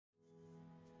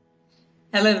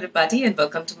Hello everybody and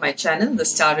welcome to my channel, The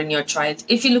Star in Your Child.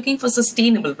 If you're looking for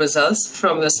sustainable results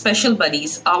from your special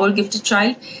buddies, our gifted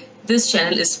child, this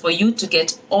channel is for you to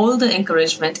get all the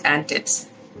encouragement and tips.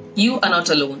 You are not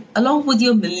alone, along with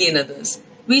your million others.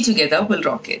 We together will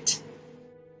rock it.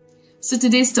 So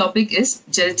today's topic is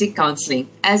genetic counseling.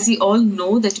 As you all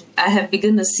know that I have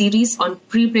begun a series on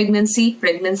pre-pregnancy,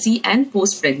 pregnancy and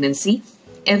post-pregnancy,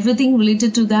 everything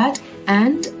related to that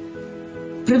and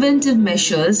preventive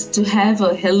measures to have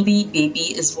a healthy baby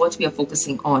is what we are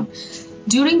focusing on.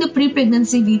 During the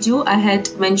pre-pregnancy video, I had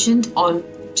mentioned on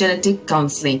genetic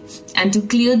counseling, and to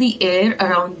clear the air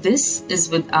around this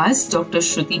is with us Dr.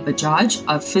 Shruti Bajaj,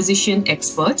 a physician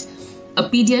expert, a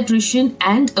pediatrician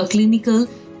and a clinical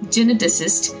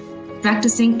geneticist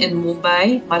practicing in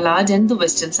Mumbai MLad and the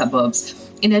western suburbs.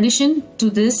 In addition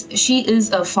to this, she is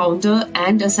a founder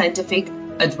and a scientific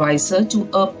advisor to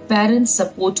a parent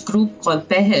support group called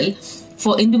Pehel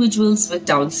for individuals with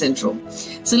Down syndrome.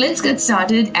 So let's get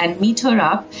started and meet her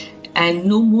up and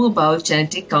know more about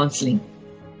genetic counseling.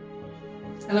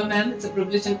 Hello ma'am, it's a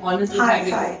privilege and honor to have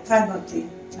you. Hi, Bhakti.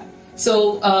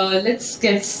 So let's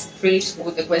get straight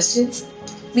with the questions.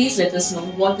 Please let us know,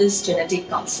 what is genetic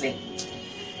counseling?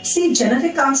 See,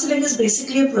 genetic counseling is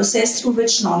basically a process through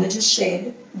which knowledge is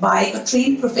shared by a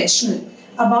trained professional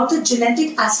about the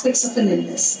genetic aspects of an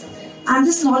illness. And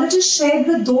this knowledge is shared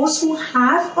with those who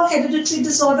have a hereditary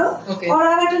disorder or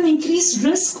are at an increased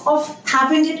risk of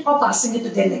having it or passing it to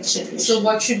their next generation. So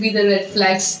what should be the red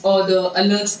flags or the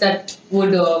alerts that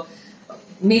would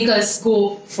make us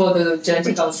go for the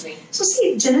genetic counseling? So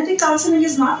see, genetic counseling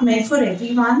is not meant for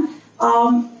everyone.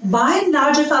 By and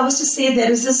large, if I was to say, there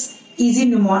is this easy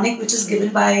mnemonic which is given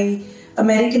by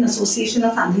American Association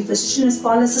of Family Physicians, is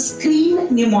called as a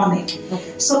screen mnemonic.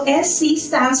 So SC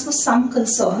stands for some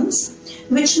concerns,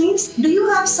 which means, do you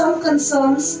have some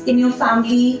concerns in your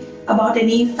family about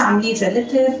any family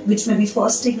relative, which may be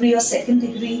first degree or second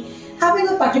degree, having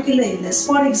a particular illness?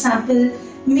 For example,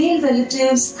 male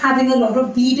relatives having a lot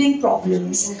of bleeding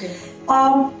problems.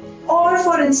 Or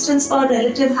for instance, a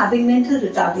relative having mental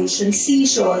retardation,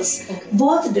 seizures,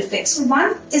 birth defects. So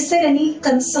one, is there any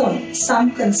concern?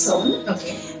 Some concern.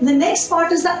 The next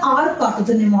part is the R part of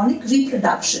the mnemonic,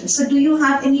 reproduction. So do you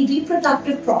have any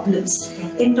reproductive problems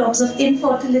in terms of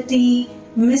infertility,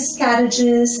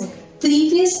 miscarriages,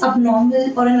 previous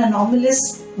abnormal or an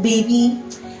anomalous baby?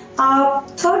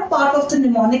 Third part of the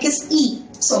mnemonic is E.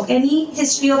 So any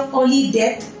history of early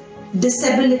death,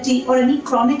 disability or any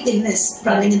chronic illness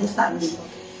running in the family.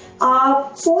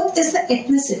 Fourth is the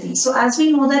ethnicity. So as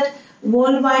we know that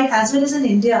worldwide as well as in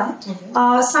India,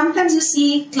 sometimes you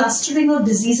see clustering of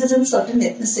diseases in certain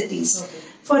ethnicities.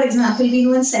 For example, we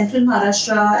know in central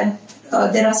Maharashtra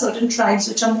and there are certain tribes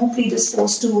which are more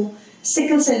predisposed to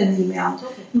sickle cell anemia.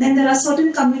 Then there are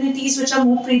certain communities which are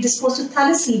more predisposed to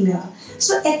thalassemia.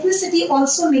 So ethnicity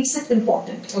also makes it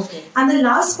important. And the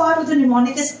last part of the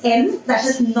mnemonic is N, that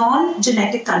is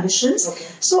non-genetic conditions.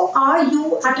 So are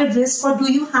you at a risk, or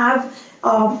do you have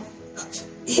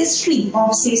history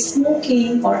of, say,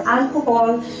 smoking or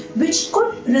alcohol, which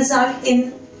could result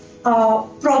in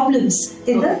problems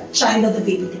in the child or the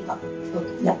baby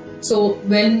development? So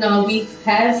when we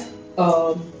have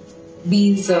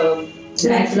these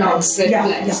backgrounds, red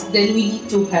flags, then we need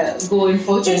to go in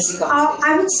for genetic counseling.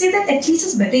 I would say that at least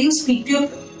it's better you speak to your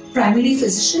primary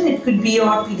physician. It could be your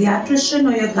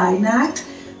pediatrician or your gynec,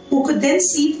 who could then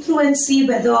see through and see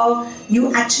whether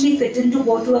you actually fit in to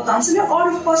go to a counselor,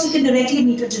 or of course you can directly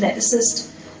meet a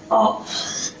geneticist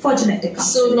for genetic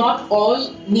counseling. So not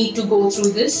all need to go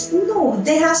through this? No,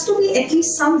 there has to be at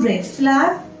least some red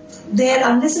flag there.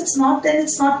 Unless it's not, then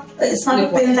it's not a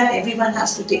pill that everyone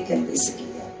has to take in, basically.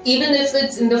 Even if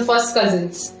it's in the first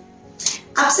cousins?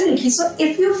 Absolutely. So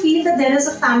if you feel that there is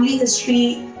a family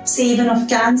history, say even of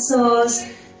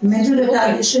cancers, mental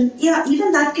retardation,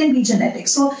 even that can be genetic.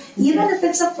 So even if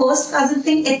it's a first cousin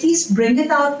thing, at least bring it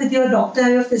out with your doctor or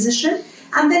your physician,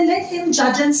 and then let him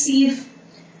judge and see if,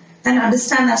 and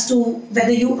understand as to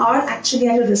whether you are actually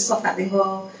at a risk of having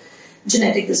a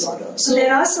genetic disorder. So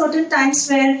there are certain times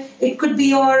where it could be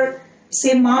your,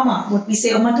 say, mama, what we say,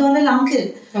 a maternal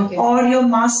uncle, or your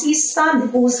Masi's son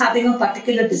who's having a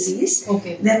particular disease.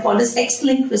 They're called as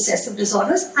X-linked recessive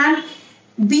disorders. And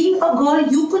being a girl,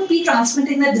 you could be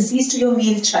transmitting that disease to your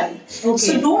male child.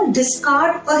 So don't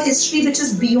discard a history which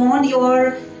is beyond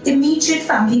your immediate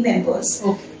family members.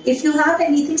 If you have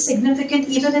anything significant,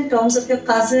 even in terms of your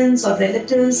cousins or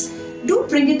relatives, do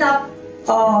bring it up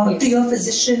to your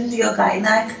physician, to your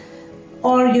gynec,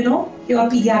 or your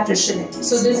pediatrician at least.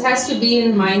 So this has to be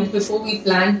in mind before we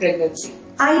plan pregnancy?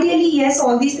 Ideally, yes,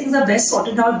 all these things are best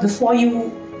sorted out before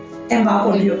you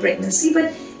embark on your pregnancy.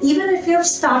 But even if you have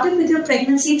started with your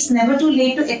pregnancy, it's never too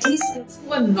late to at least...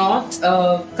 Who are not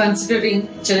considering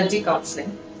genetic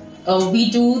counselling, we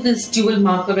do this dual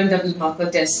marker and double marker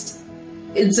test.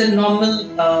 It's a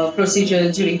normal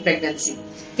procedure during pregnancy.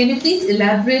 Can you please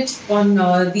elaborate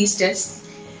on these tests?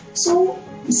 So,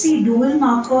 see, dual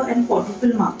marker and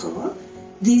quadruple marker,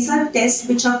 these are tests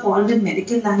which are called in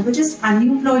medical language as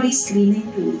aneuploidy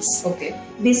screening tools. Okay.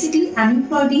 Basically,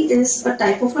 aneuploidy is a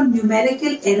type of a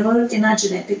numerical error in our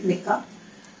genetic makeup.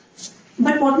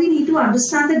 But what we need to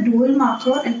understand, that dual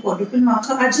marker and quadruple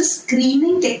marker are just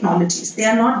screening technologies. They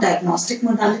are not diagnostic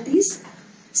modalities.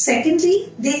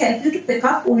 Secondly, they help you to pick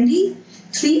up only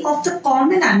 3 of the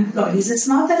common aneuploidies. It's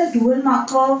not that a dual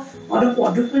marker or a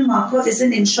quadruple marker is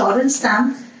an insurance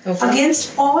stamp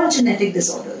against all genetic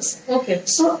disorders. Okay.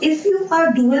 So if you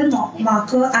are dual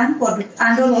marker and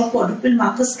quadruple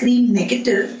marker screen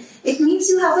negative, it means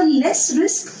you have a less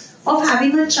risk of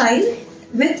having a child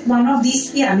with one of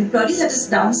these 3 aneuploidies, that is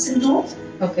Down syndrome,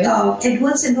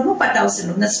 Edwards syndrome or Patau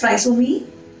syndrome. That's trisomy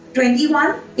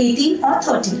 21, 18 or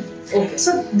 13. Okay.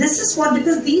 So this is what,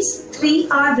 because these 3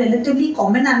 are relatively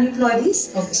common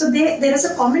aneuploidies. Okay. So there is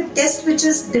a common test which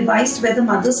is devised where the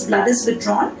mother's blood is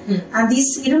withdrawn and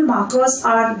these serum markers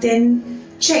are then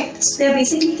checked. So they are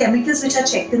basically chemicals which are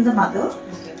checked in the mother.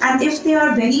 Okay. And if they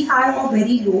are very high or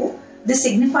very low,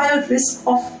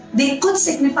 they could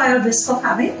signify a risk of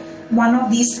having one of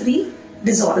these 3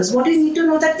 disorders. What you need to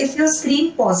know, that if you're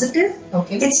screen positive,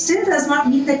 it still does not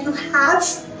mean that you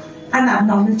have an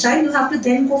abnormal child. You have to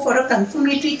then go for a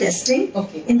confirmatory testing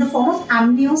in the form of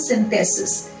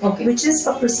amniocentesis, which is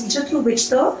a procedure through which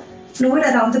the fluid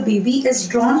around the baby is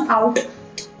drawn out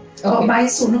by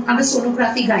under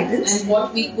sonography guidance. And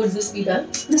what week would this be done?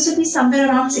 This would be somewhere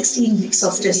around 16 weeks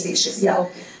of gestation. Yeah.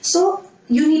 So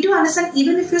you need to understand,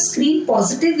 even if you're screen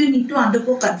positive, you need to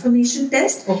undergo confirmation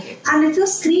test. And if you're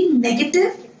screen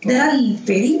negative, there are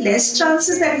very less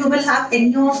chances that you will have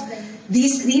any of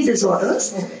these 3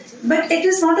 disorders. But it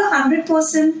is not a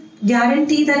 100%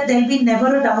 guarantee that there will be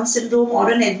never a Down syndrome or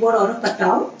an Edward or a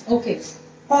Patau.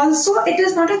 Also, it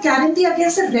is not a guarantee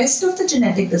against the rest of the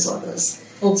genetic disorders.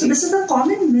 So this is a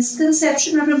common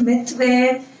misconception or a myth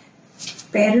where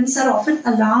parents are often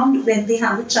alarmed when they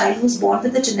have a child who's born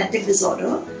with a genetic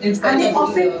disorder. And they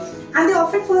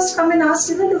often first come and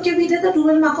ask, okay, we did the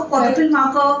dual marker, quadruple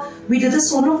marker, we did the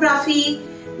sonography.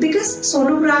 Because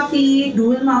sonography,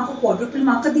 dual marker, quadruple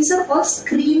marker, these are all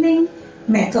screening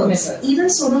methods. Even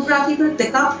sonography will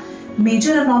pick up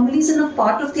major anomalies, and a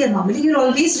part of the anomaly, you'll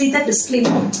always read the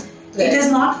disclaimer. It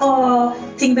is not a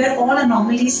thing where all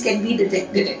anomalies can be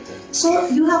detected. So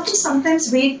you have to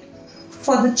sometimes wait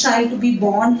for the child to be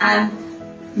born and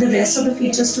the rest of the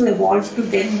features to evolve to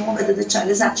then know whether the child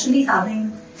is actually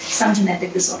having some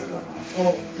genetic disorder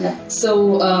or not.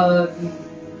 So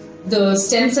the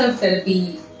stem cell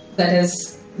therapy that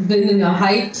has been in a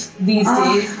hype these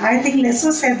days? I think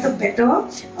lesser said the better.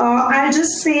 I'll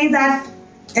just say that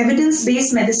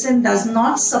evidence-based medicine does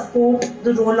not support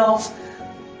the role of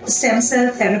stem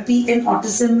cell therapy in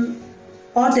autism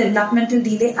or developmental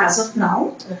delay as of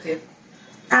now.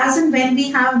 As and when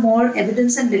we have more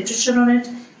evidence and literature on it,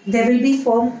 there will be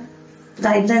firm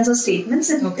guidelines or statements,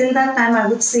 and till that time I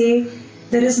would say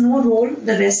there is no role.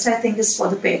 The rest, I think, is for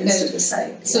the parents to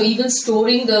decide. So even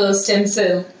storing the stem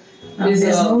cell, there's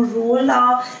no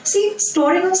role. See,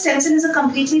 storing of stem cell is a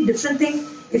completely different thing.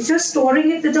 If you're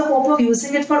storing it with the hope of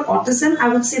using it for autism, I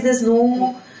would say there's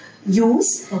no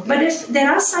use. But if there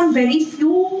are some very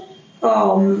few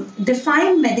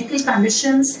defined medical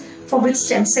conditions for which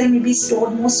stem cell may be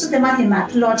stored, most of them are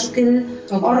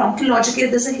hematological or oncological.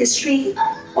 There's a history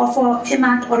of a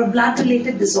hemat or a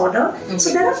blood-related disorder.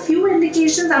 So there are few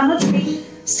indications. I'm not saying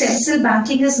stem cell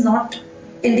banking is not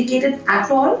indicated at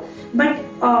all, but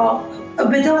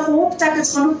with the hope that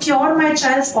it's going to cure my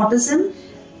child's autism,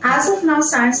 as of now,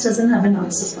 science doesn't have an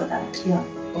answer for that.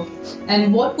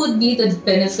 And what would be the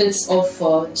benefits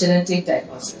of genetic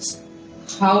diagnosis?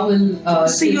 How will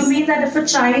so you mean that if a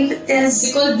child is,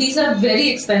 because these are very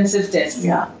expensive tests.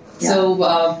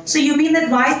 So so you mean that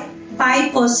why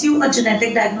pursue a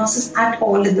genetic diagnosis at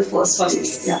all in the first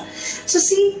place? So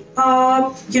see,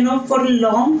 for a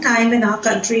long time in our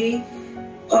country,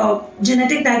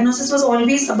 genetic diagnosis was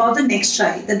always about the next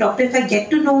child. The doctor, if I get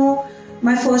to know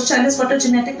my first child has got a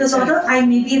genetic disorder, I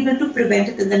may be able to prevent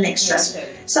it in the next child.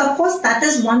 So of course that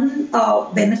is one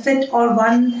benefit or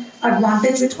one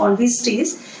advantage which always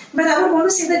stays. But I would want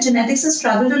to say that genetics has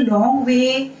traveled a long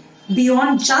way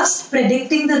beyond just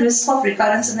predicting the risk of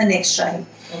recurrence in the next child.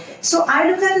 So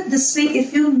I look at it this way: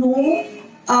 if you know,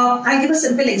 I give a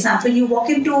simple example. You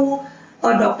walk into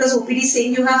a doctor's OPD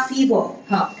saying you have fever.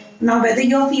 Now, whether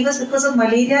your fever is because of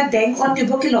malaria, dengue or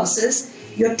tuberculosis,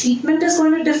 your treatment is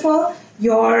going to differ,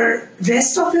 your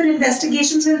rest of your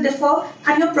investigations will differ,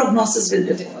 and your prognosis will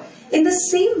differ. In the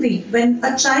same way, when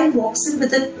a child walks in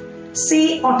with a,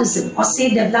 say, autism or say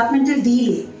developmental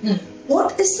delay,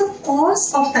 what is the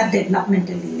cause of that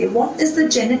developmental delay? What is the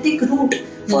genetic root?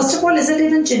 First of all, is it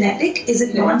even genetic? Is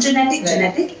it non-genetic,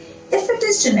 genetic? If it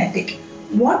is genetic,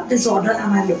 what disorder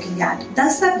am I looking at?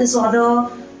 Does that disorder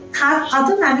have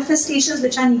other manifestations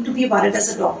which I need to be worried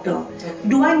as a doctor?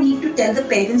 Do I need to tell the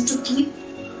parents to keep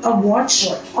a watch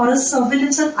or a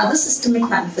surveillance on other systemic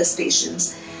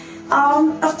manifestations?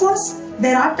 Of course,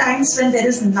 there are times when there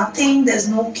is nothing, there's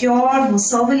no cure, no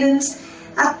surveillance.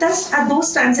 At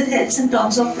those times, it helps in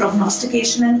terms of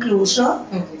prognostication and closure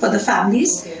for the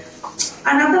families.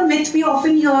 Another myth we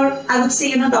often hear, I would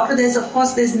say, doctor,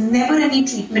 there's never any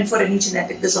treatment for any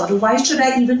genetic disorder. Why should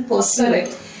I even pursue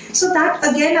it? So that,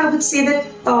 again, I would say that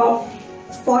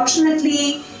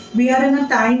fortunately, we are in a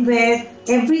time where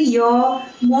every year,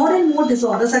 more and more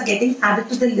disorders are getting added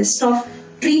to the list of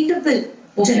treatable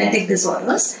genetic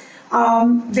disorders.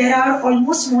 There are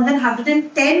almost more than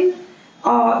 110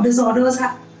 disorders,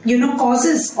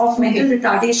 causes of mental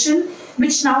retardation,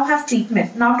 which now have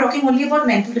treatment. Now I'm talking only about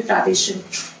mental retardation.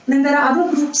 And then there are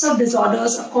other groups of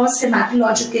disorders, of course,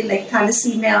 hematological like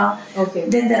thalassemia.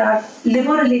 Then there are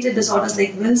liver-related disorders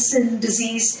like Wilson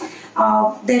disease.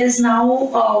 There is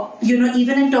now,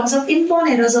 even in terms of inborn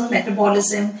errors of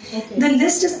metabolism. The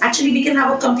list is actually, we can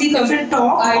have a complete different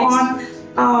talk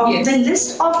on the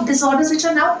list of disorders which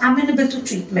are now amenable to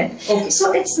treatment.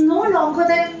 So it's no longer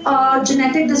that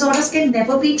genetic disorders can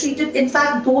never be treated. In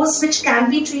fact, those which can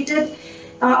be treated,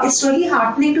 it's really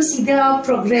heartening to see their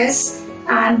progress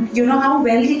and how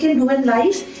well they can do in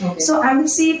life. So I would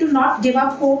say to not give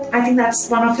up hope. I think that's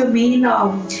one of your main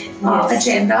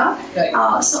agenda.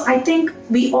 So I think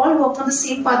we all work on the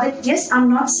same path. That yes, I'm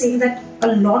not saying that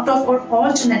a lot of or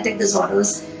all genetic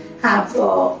disorders have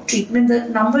treatment. The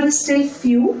number is still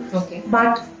few,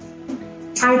 but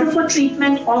either for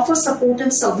treatment or for support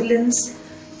and surveillance,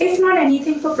 if not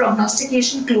anything for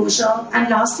prognostication, closure, and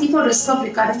lastly for risk of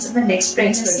recurrence in the next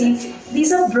pregnancy.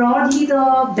 These are broadly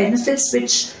the benefits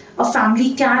which a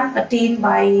family can attain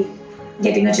by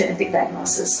getting a genetic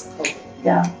diagnosis.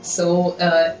 So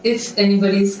if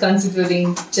anybody is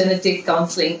considering genetic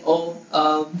counselling or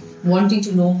wanting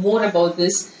to know more about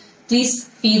this, please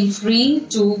feel free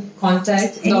to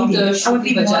contact Dr. Shruti Bajaj. I would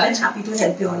be more than happy to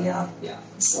help you all.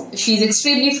 So she's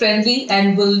extremely friendly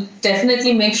and will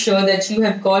definitely make sure that you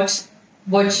have got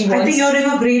what she wants. I think you're doing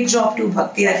a great job too,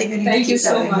 Bhakti. I think you need Thank to you keep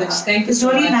so that much. Thank you It's so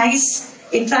really much. nice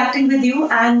interacting with you,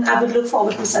 and I would look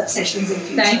forward to such sessions in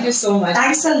future. Thank you so much.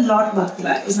 Thanks a lot, Bhakti.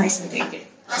 Bye. It was nice meeting you.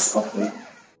 Okay. Okay.